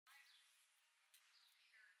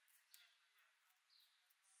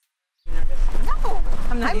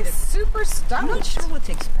I'm super stoked. I'm not sure what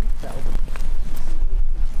to expect though.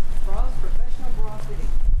 Bras, professional bra fitting.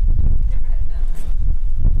 Never had it done,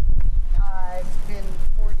 right? I've been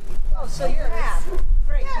 40 plus. Oh, so you're half.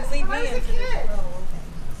 Great. Yes, You leave when I me was in a for this. kid. Oh, okay.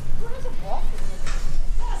 Where's a ball?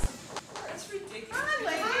 That's ridiculous. Hi,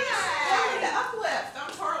 ladies. Hi. Welcome to Uplift.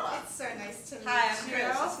 I'm Carla. It's so nice to meet Hi, I'm you.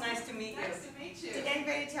 Chris. It's nice to meet you. Nice to meet you. Did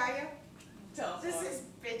anybody tell you? Tell us This what. is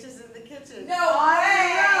bitches in the kitchen. No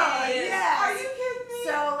way! Yes. Are you kidding me?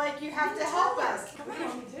 So, like, you have to help us. Come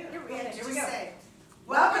on. Here we go. Here we go. Say,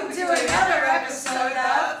 Welcome to another episode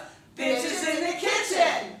of Bitches in the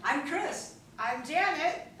Kitchen. I'm Chris. I'm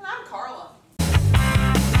Janet. And I'm Carla.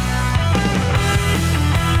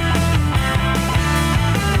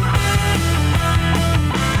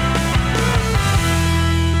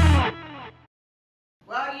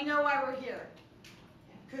 Well, you know why we're here.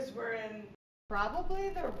 Because we're in probably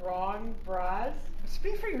the wrong bras.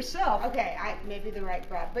 Speak for yourself. Okay, maybe the right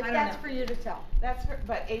bra, but I don't that's know. for you to tell. That's for,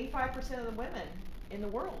 but 85% of the women in the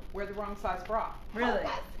world wear the wrong size bra. Really?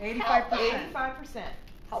 Help us. 85%. 85%.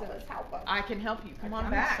 Help So us, help us. I can help you. Come on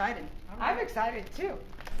I'm back. excited. I'm excited too.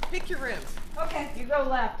 Pick your rooms. Okay, you go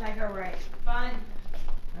left, I go right. Fine.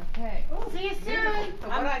 Okay. See you Beautiful. soon. So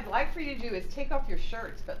what I'd like for you to do is take off your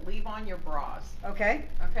shirts, but leave on your bras. Okay.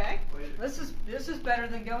 Okay? This is better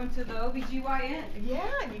than going to the OBGYN. Yeah,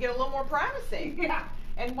 and you get a little more privacy. Yeah.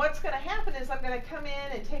 And what's going to happen is I'm going to come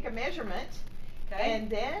in and take a measurement, Okay. and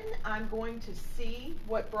then I'm going to see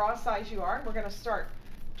what bra size you are, and we're going to start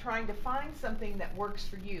trying to find something that works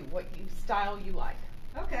for you, what style you like.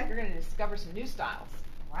 Okay. You're going to discover some new styles.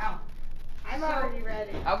 Wow. I'm already ready.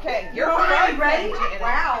 Okay, you're already ready, ready? Janet.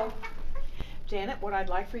 Wow. Janet, what I'd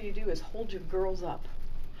like for you to do is hold your girls up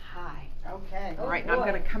high. Okay. Oh, All right, and I'm boy.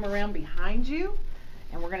 going to come around behind you,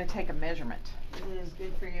 and we're going to take a measurement. It is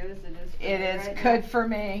good for you as it is for It me is right good for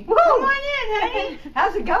me. Come on in, honey.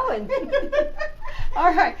 How's it going?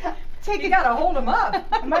 All right, You gotta hold them up.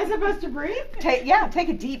 now. Am I supposed to breathe? take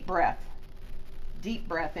a deep breath. Deep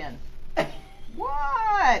breath in.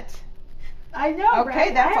 What? I know, Okay,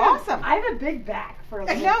 right? that's I have awesome. I have a big back for a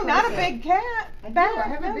little No, not a person. big cat. I do. Back. I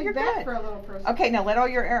have No, a big you're back good. for a little person. Okay, now let all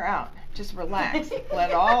your air out. Just relax. Let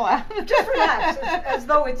it all out. Just relax, as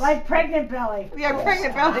though it's Like pregnant belly. Yeah,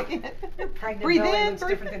 pregnant belly. pregnant Breathe belly in, looks breathe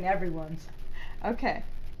different than everyone's. Okay.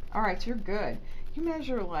 All right, you're good. You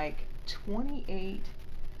measure like 28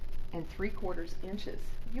 3/4 inches.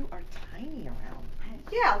 You are tiny around.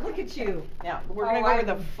 Yeah, look at you. Now, we're Oh, going to go over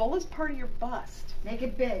the I'm- fullest part of your bust. Make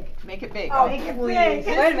it big. Make it big. Oh, Make it please. big.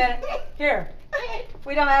 Wait a minute. Here.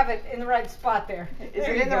 We don't have it in the right spot there. Is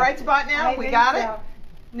There it you in the go. right spot now? I We think got so.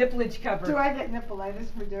 Nipplage cover. Do I get nippleitis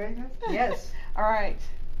for doing this? Yes. All right.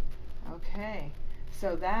 Okay.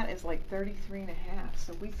 So that is like 33 and a half.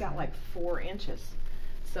 So we've got like 4 inches.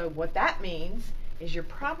 So what that means is you're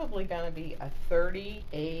probably going to be a 30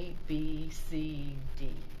 A, B, C, D.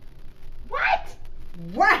 What?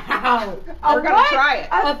 Wow. We're going to try it.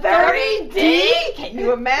 A 30D? Can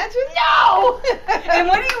you imagine? No! And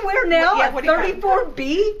what do you wear now? Yeah, A what do you got?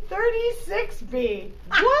 34B? 36B.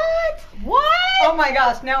 What? What? Oh my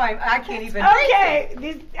gosh, now I can't even.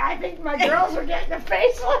 Okay, I think my girls are getting a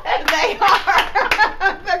facelift. They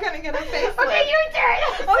are. They're going to get a facelift. Okay, your turn.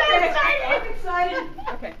 I'm so Okay. excited. I'm excited.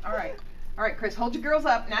 Okay, all right. All right, Chris, hold your girls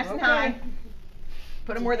up nice and Okay. high.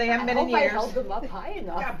 Put them where they haven't been in I hope I years. held them up high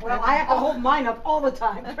enough. Yeah, Well, I have to hold mine up all the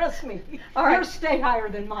time. Trust me. All right. Yours stay higher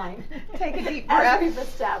than mine. Take a deep As breath. we've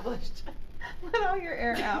established. Let all your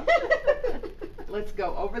air out. Let's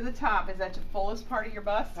go over the top. Is that the fullest part of your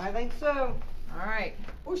bust? I think so. All right.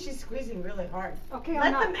 Oh, she's squeezing really hard. Okay, Let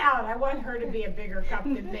I'm not. them out. I want her to be a bigger cup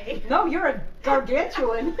than me. No, you're a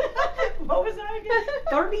gargantuan. What was I again?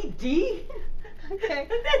 30D? Okay.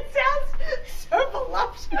 That sounds so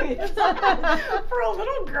voluptuous. For a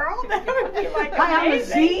little girl, that would be like Hi, I'm a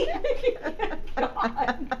amazing. Z.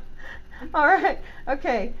 God. All right.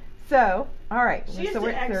 Okay. So, all right. She has so to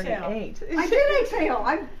we're at exhale. 38. I did exhale.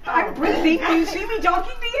 I'm breathing. Do you see me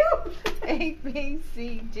talking to you? A, B,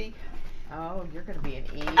 C, D. Oh, you're going to be an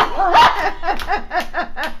E.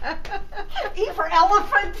 E for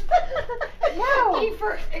elephant. No. E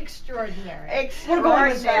for extraordinary. We're going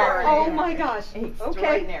with that. Extraordinary. Oh my gosh. Okay.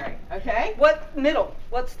 Extraordinary. Okay. What middle?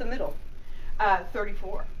 What's the middle?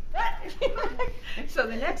 34. So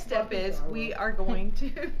the next step is we are going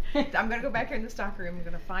to, I'm going to go back here in the stock room. I'm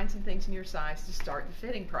going to find some things in your size to start the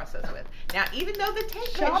fitting process with. Now, even though the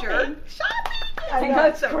tape measure, I know,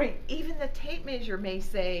 it's so great. even the tape measure may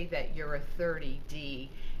say that you're a 30D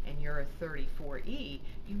and you're a 34E,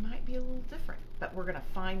 you might be a little different, but we're going to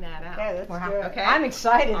find that out. Okay, let's Wow. do it. Okay. I'm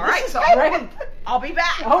excited. All This right, is so great. I'll be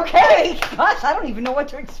back. Okay. Gosh, I don't even know what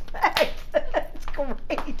to expect. It's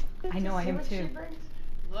great. I know I am too.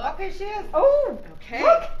 Look. Okay, she is. Oh, Okay.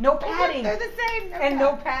 look, no Look, padding. they're the same. And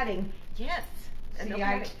no padding. Yes. And See, no I-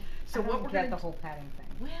 padding. So I what don't we're get going the to whole padding thing.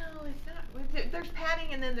 Well, it's not. There's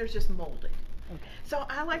padding and then there's just molded. Okay. So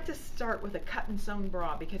I like to start with a cut and sewn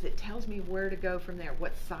bra because it tells me where to go from there,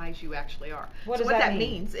 what size you actually are. What so does what that that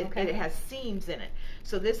mean? means, Okay. it has seams in it.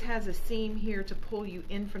 So this has a seam here to pull you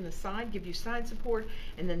in from the side, give you side support,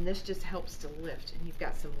 and then this just helps to lift. And you've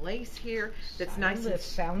got some lace here that's nice lift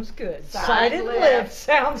sounds good. Sided lift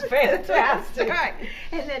sounds fantastic. That's right.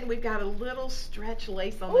 And then we've got a little stretch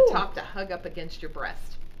lace on Ooh. the top to hug up against your breast.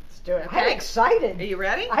 Let's do it. Okay. I'm excited. Are you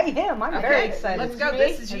ready? I am. I'm very excited. Let's go.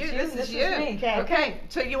 This This is is me. you. That's This is you. you. This is me. Okay. Okay.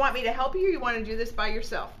 So you want me to help you, or you want to do this by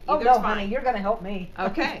yourself? Oh Either's no, fine. honey, you're gonna help me.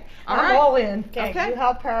 Okay. All I'm right. all in. Okay, Okay. you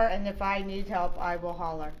help her, and if I need help, I will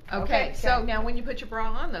holler. Okay. So now, when you put your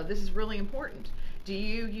bra on, though, this is really important. Do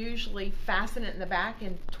you usually fasten it in the back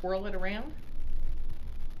and twirl it around?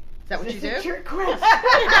 Is that what you This do? is your question.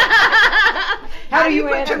 How do you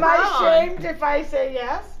put answer? your Am bra I on? shamed if I say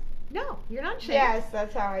yes? No, you're not shamed. Yes,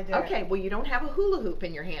 that's how I do it. Okay, well, you don't have a hula hoop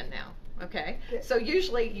in your hand now, okay? Yeah. So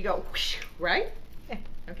usually you go whoosh, right?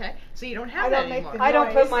 Okay, so you don't have I that don't make anymore. the I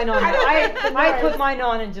don't put noise. mine on. I don't make the I noise. put mine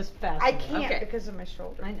on and just fasten. I it. can't Okay. because of my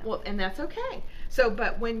shoulder. I know. Well, and that's okay. So,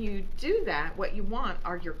 but when you do that, what you want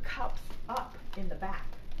are your cups up in the back,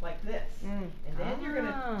 like this. Mm. And then you're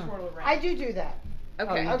Ah. gonna twirl around. I do that.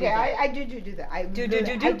 Okay. you Okay, that. I do that. I Do that.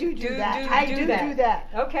 I that. do that. I do that.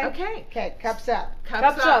 Okay. Okay. Okay, cups up.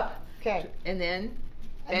 Cups up. Okay. And then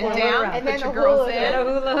And bend then- down. and put then your a girls hula Get a in.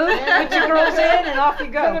 hula hoop. Put your girls in, and off you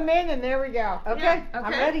Put go. them in, and there we go. Okay, Yeah, I'm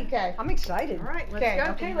okay. ready. Okay. I'm excited. All right, let's Okay.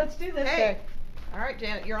 go. Okay, let's do this. Hey. All right,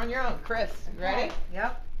 Janet, you're on your own. Chris, you ready? Okay.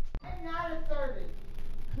 Yep. I'm not a 30.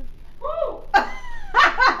 Woo!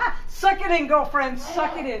 Suck it in, girlfriend.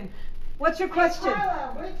 Suck it in. What's your question?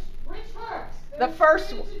 Carla, which hooks? The There's first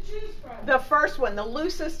three one. to choose from. The first one, the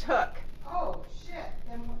loosest hook. Oh shit.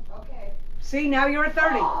 Then okay. See, now you're at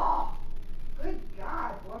 30. Oh, good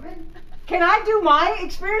God, woman. Can I do my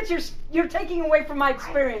experience? You're taking away from my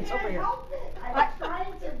experience I can't over here. help it. I'm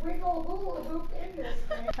trying to wiggle hula hoop in this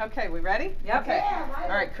thing. Okay, we ready? Yep. Okay. Damn, I All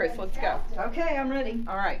right, look Chris, let's go. fantastic. Okay, I'm ready.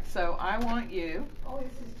 All right, so I want you. Oh,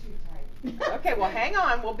 this is too tight. Okay, well, hang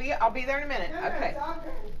on. I'll be there in a minute. No, no, Okay. it's all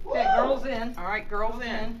good. Okay, Woo! girls in. All right, girls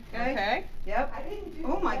in. Okay. Okay. Yep. I didn't do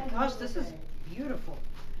Oh the my bend gosh, over this is thing. beautiful.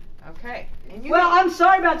 Okay. And you Well, I'm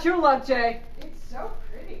sorry about your luck, Jay. It's so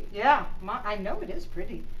pretty. Yeah, I know it is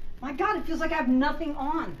pretty. My God, it feels like I have nothing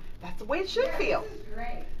on. that's the way it should Yeah, feel. This is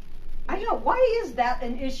great. I don't know, why is that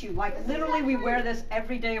an issue? Like, This is literally, we actually- wear this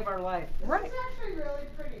every day of our life. This Right. is actually really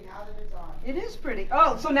pretty now that it's on. It is pretty.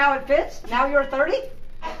 Oh, so now it fits? Now you're 30?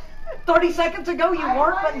 30 seconds ago you I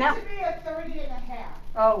weren't, want but it now. to be a 30 and a half.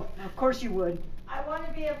 Oh, of course you would. I want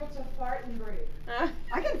to be able to fart and breathe.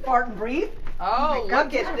 I can fart and breathe. Oh,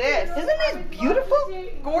 look at this. Isn't this beautiful?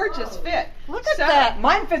 Gorgeous fit. Look at So- that.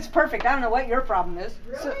 Mine fits perfect. I don't know what your problem is.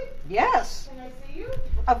 Really? Yes, Can I see you?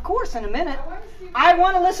 of course, in a minute. I want to see. I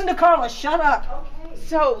want to listen to Carla. Shut up. Okay.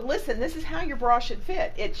 So listen, this is how your bra should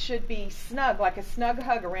fit. It should be snug, like a snug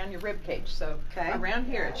hug around your rib cage. So Okay. around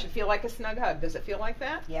here, it should feel like a snug hug. Does it feel like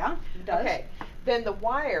that? Yeah, it does. Okay. Then the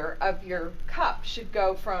wire of your cup should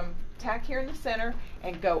go from tack here in the center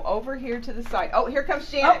and go over here to the side. Oh, here comes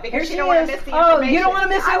Janet Oh, because here she she don't want is. to miss the Oh, information. you don't want to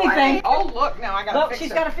miss I wanna- anything. Oh, look, now I got to Look, fix she's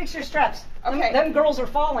her. got to fix your straps. Okay. Them girls are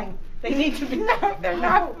falling. They need to be. They're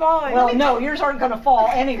not falling. Well, no, yours aren't going to fall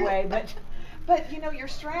anyway, but. But you know, your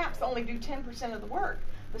straps only do 10% of the work.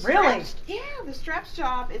 The Really? straps, yeah, the straps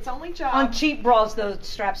job, its only job. On cheap bras, the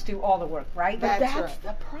straps do all the work, right? But That's that's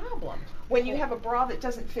the problem. When you have a bra that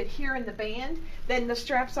doesn't fit here in the band, then the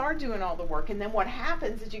straps are doing all the work. And then what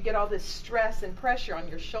happens is you get all this stress and pressure on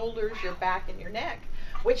your shoulders, your back, and your neck,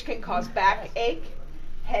 which can cause backache,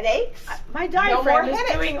 headaches. My No more diaphragm is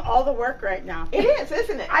headaches. doing all the work right now. It is,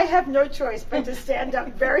 isn't it? I have no choice but to stand up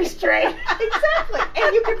very straight. Exactly.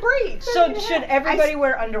 And you can breathe. So should everybody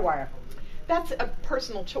wear underwire? That's a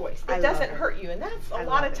personal choice. I It love doesn't it. hurt you. And that's a I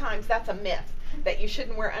lot love of it. times that's a myth that you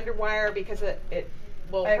shouldn't wear underwire because it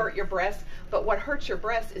will hurt your breast. But what hurts your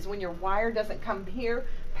breast is when your wire doesn't come here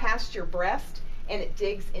past your breast and it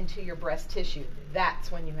digs into your breast tissue.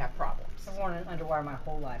 That's when you have problems. I've worn an underwire my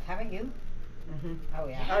whole life. Haven't you? Mm-hmm. Oh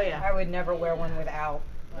yeah. Oh, yeah. I would never wear one without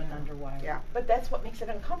an underwire. Yeah. But that's what makes it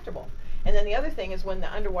uncomfortable. And then the other thing is when the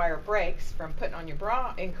underwire breaks from putting on your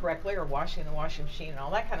bra incorrectly or washing in the washing machine and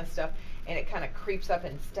all that kind of stuff, and it kind of creeps up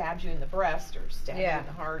and stabs you in the breast or stabs you Yeah. in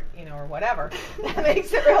the heart, you know, or whatever, that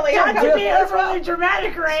makes it really Not to uncomfortable be as well. overly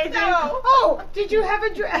dramatic or anything. No. Oh, did you have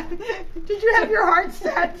did you have your heart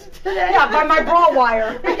set today? Yeah, by my bra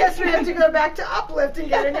wire. I guess we have to go back to Uplift and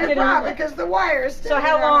get a new Get a bra new one. because the wire is still So in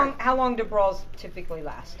our heart. how long do bras typically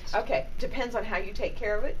last? Okay, depends on how you take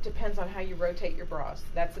care of it, depends on how you rotate your bras.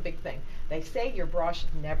 That's the big thing. They say your bra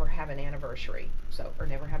should never have an anniversary, or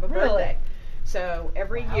never have a Really? birthday. So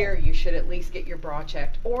every year you should at least get your bra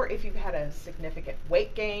checked, or if you've had a significant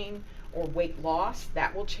weight gain or weight loss,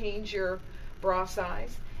 that will change your bra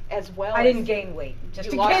size, as well I as didn't gain weight, just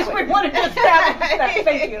you in lost case we weight. wanted to establish that.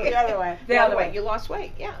 Thank you. The other way. The other way, you lost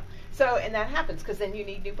weight, yeah. So, and that happens because then you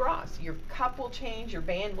need new bras. Your cup will change, your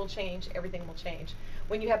band will change, everything will change.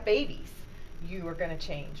 When you have babies, you are going to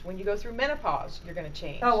change. When you go through menopause, you're going to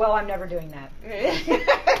change. Oh, well, I'm never doing that.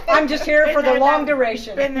 I'm just here for the there, long done-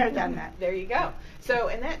 duration. Been there, done that. There you go. So,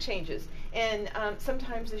 and that changes. And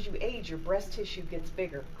sometimes as you age, your breast tissue gets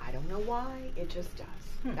bigger. I don't know why, it just does.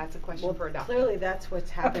 That's a question for a doctor. Clearly, that's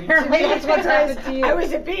what's happened. Apparently to me that's what's because happened to you. I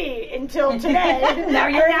was a B until today. Now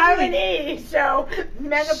you're now an an E. So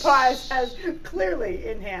menopause has clearly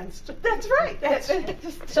enhanced. That's right.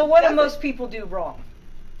 So what do most people do wrong?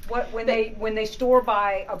 When they store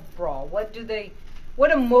buy a bra, what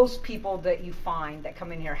do most people that you find that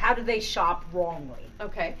come in here, how do they shop wrongly?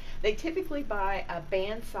 Okay, they typically buy a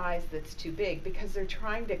band size that's too big because they're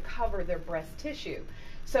trying to cover their breast tissue.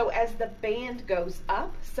 So as the band goes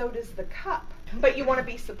up, so does the cup. But you want to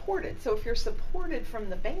be supported. So if you're supported from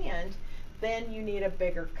the band, then you need a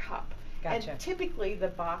bigger cup. Gotcha. And typically the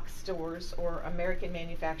box stores or American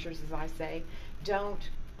manufacturers, as I say, don't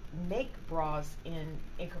make bras in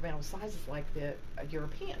incremental sizes like the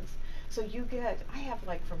Europeans. So you get, I have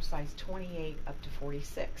like from size 28 up to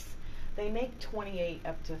 46. They make 28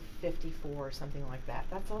 up to 54 or something like that.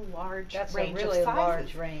 That's a large That's range a really of sizes.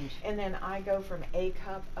 large range. And then I go from A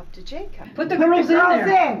cup up to J cup. Put the Put girls the in girls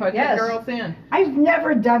there. in. Put Yes. the girls in. I've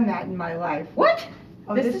never done that in my life. What?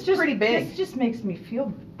 Oh, This is pretty big. This just makes me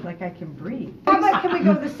feel like I can breathe. How about, can we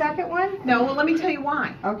go to the second one? No, well, let me tell you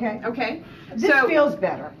why. Okay. Okay? This So- feels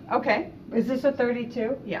better. Okay. Is this a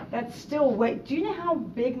 32? Yeah. That's still way. Do you know how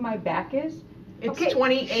big my back is? It's Okay.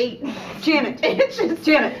 28. Janet,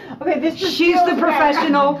 Janet, Okay, this just she's feels the better.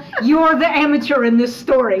 professional, you're the amateur in this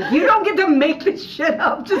story. You don't get to make this shit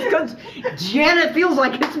up just because Janet feels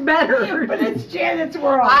like it's better. But it's Janet's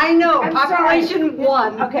world. I know, I'm population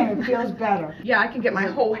sorry. 1. Okay, it feels better. Yeah, I can get my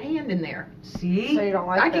whole hand in there. See? So you don't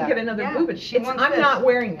like I that? can get another Yeah, boob. she wants I'm this. not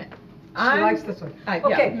wearing it. She likes this one. Yeah,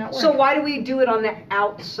 Okay, not so wearing why do we do it on the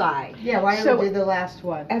outside? Yeah, why don't So- we do the last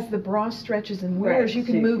one? As the bra stretches and wears, Right, you so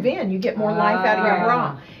can you move can- in. You get more life out of your Ah.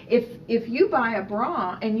 bra. If you buy a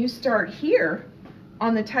bra and you start here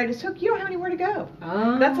on the tightest hook, you don't have anywhere to go.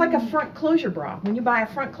 That's like a front closure bra. When you buy a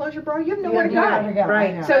front closure bra, you have nowhere to go. nowhere to go, Right.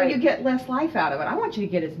 I know. So you get less life out of it. I want you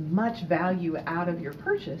to get as much value out of your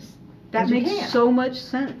purchase. That as you makes can. so much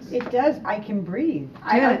sense. It does. I can breathe.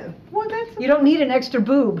 Janet, Well, that's you don't need an extra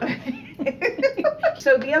boob.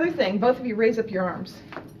 So the other thing, both of you raise up your arms.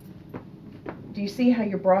 Do you see how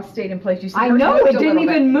your bra stayed in place? You see I hers know, moved it a didn't little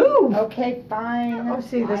bit. even move. Okay, fine. Oh,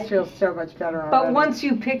 see, this feels so much better already. But once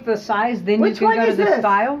you pick the size, then Which you can one go to is the this?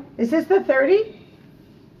 style. Is this the 30?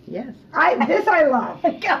 Yes. This I love.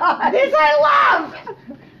 God. This I love.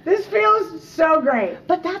 This feels so great.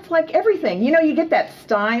 But that's like everything. You know, you get that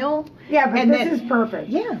style. Yeah, but And this then- is perfect.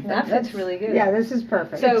 Yeah. That's really good. Yeah, this is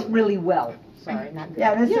perfect. So, it's really well. Sorry, not good.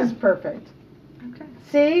 Yeah, this Yeah. is perfect. Okay.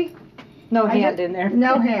 See? No I hand ju- in there.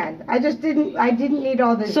 No hand. I didn't need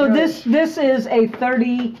all this. So jewelry. this is a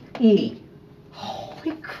 30E.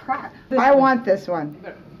 Holy crap. This I one. want this one.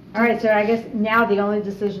 All right, so I guess now the only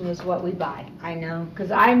decision is what we buy. I know.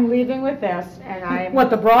 Because I'm leaving with this, and I'm, What,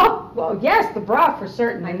 the bra? well, yes, the bra for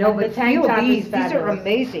certain. I know, and but the tank feel top these. is These are fabulous.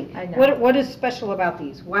 amazing. I know. What is special about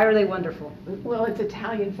these? Why are they wonderful? Well, it's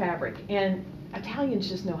Italian fabric, and Italians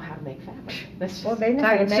just know how to make fabric. That's just, Well, they know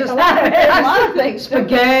how to It's make just a lot of a it. lot of things.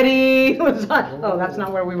 Spaghetti. Oh, that's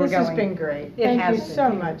not where we were This going. has been great. It Thank has you been. so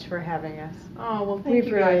much for having us. oh well, thank We've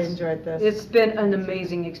you really guys. enjoyed this. It's been an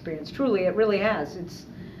amazing experience. Truly, it really has. It's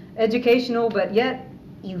educational, but yet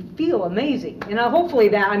you feel amazing. And hopefully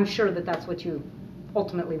that, I'm sure that that's what you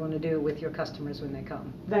ultimately want to do with your customers when they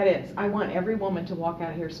come. That is, I want every woman to walk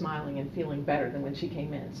out here smiling and feeling better than when she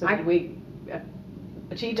came in. So did we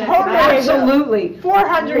achieve that? Totally. tonight? Absolutely.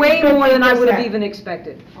 400. Way more than I would have even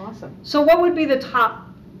expected. Awesome. So what would be the top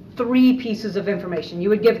 3 pieces of information you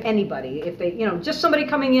would give anybody if they, just somebody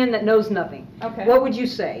coming in that knows nothing? Okay. What would you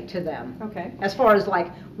say to them? Okay. As far as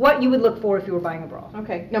like what you would look for if you were buying a bra?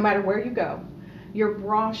 Okay. No matter where you go, Your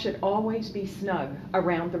bra should always be snug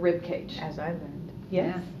around the rib cage. As I learned.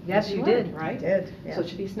 Yes. Yes, you did. learned, right? I did, yeah. So it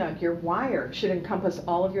should be snug. Your wire should encompass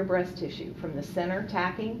all of your breast tissue from the center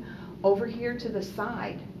tacking over here to the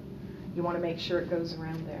side. You want to make sure it goes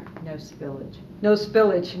around there. No spillage. No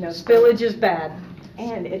spillage. No Spillage is bad.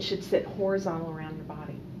 And it should sit horizontal around your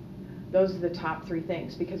body. Those are the top 3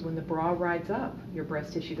 things, because when the bra rides up, your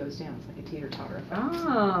breast tissue goes down. It's like a teeter-totter effect.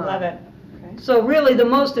 Ah. Love it. Okay? So really the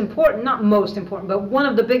most important, not most important, but one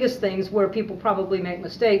of the biggest things where people probably make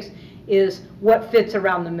mistakes is what fits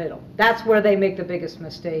around the middle. That's where they make the biggest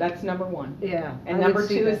mistake. That's number 1. Yeah. And I would number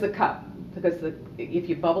see 2 is that. the cup, because if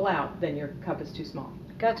you bubble out, then your cup is too small.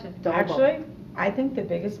 Gotcha. Double Actually, I think the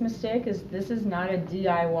biggest mistake is this is not a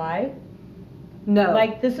DIY. No.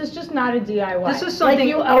 Like, this is just not a DIY. This is something- Like,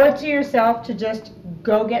 you owe it to yourself to just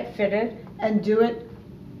go get fitted and do it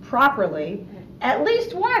properly at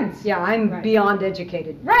least once. Yeah, I'm Right. beyond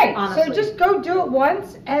educated. Right, Honestly. so just go do it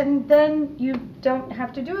once, and then you don't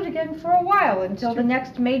have to do it again for a while until the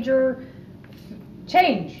next major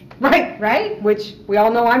change. Right. Right? Which we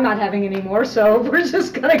all know I'm not having anymore, so we're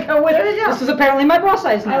just gonna go with There it. you go. This is apparently my bra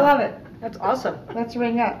size now. I love it. That's awesome. Let's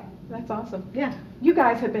ring up. That's awesome. Yeah. You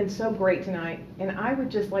guys have been so great tonight, and I would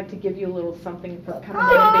just like to give you a little something for coming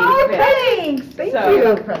Oh, in to be fit. thanks. Thank So,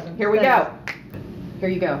 you. Presents. Here we go. Here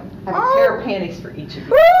you go. I have a pair of panties for each of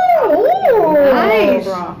you. Ooh, Nice.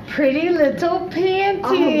 Bra. Pretty little panties.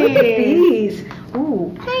 Oh, look at these.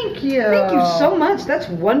 Ooh. Thank you. Thank you so much. That's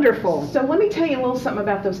wonderful. So let me tell you a little something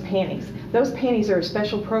about those panties. Those panties are a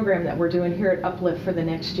special program that we're doing here at Uplift for the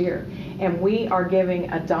next year. And we are giving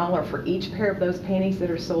 $1 for each pair of those panties that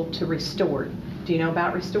are sold to Restored. Do you know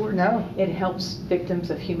about Restored? No. It helps victims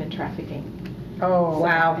of human trafficking. Oh,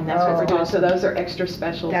 wow. And that's what we're doing. So those are extra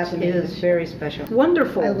special That to me. is very special.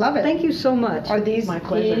 Wonderful. I love it. Thank you so much. Are these My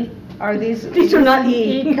pleasure. Are these? These are not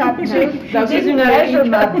E. E cup too? Those These are not measure E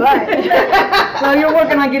my cup. butt. Well, you're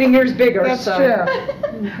working on getting yours bigger. That's so.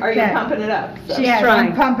 true. Are you Okay. pumping it up? So. She's Yes, trying.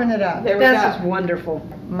 I'm pumping it up. There we This go. is wonderful.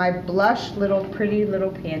 My blush little pretty little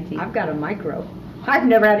panty. I've got a micro. I've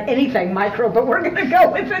never had anything micro, but we're going to go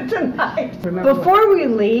with it tonight. Remember Before we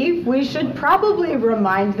leave, we should probably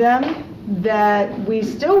remind them that we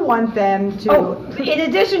still want them to, in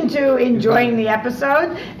addition to enjoying the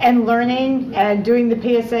episode and learning and doing the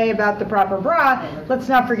PSA about the proper bra, let's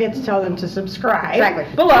not forget to tell them to subscribe. Exactly.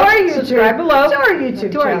 Below. To our YouTube, Subscribe below. To our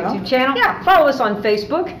YouTube to our channel. YouTube channel. Yeah. Follow us on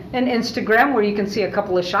Facebook and Instagram, where you can see a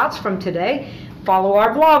couple of shots from today. Follow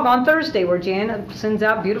our blog on Thursday, where Jan sends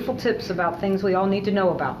out beautiful tips about things we all need to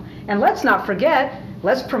know about. And let's not forget,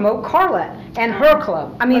 let's promote Carla and her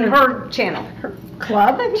club. I mean, her channel. Her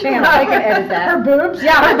Club? channel. I can edit that. Her boobs?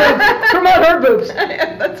 Yeah, her boobs. Promote her boobs.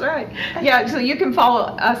 That's right. Yeah, so you can follow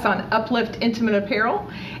us on Uplift Intimate Apparel,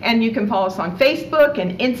 and you can follow us on Facebook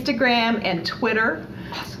and Instagram and Twitter.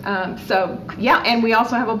 So, yeah, and we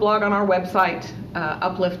also have a blog on our website,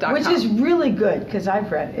 uplift.com. Which is really good, because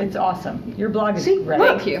I've read it. It's awesome. Your blog is See, great.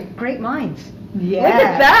 look. Thank you. Great minds. Yeah. Look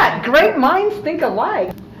at that. Great minds think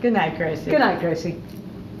alike. Good night, Gracie. Good night, Gracie.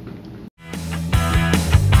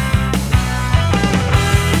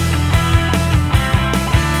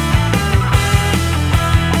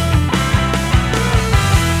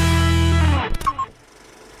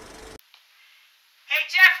 Hey,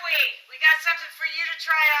 Jeffrey, we got something for you to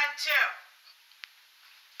try on, too.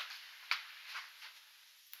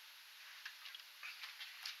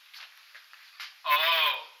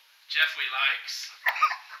 Oh, Jeffrey likes.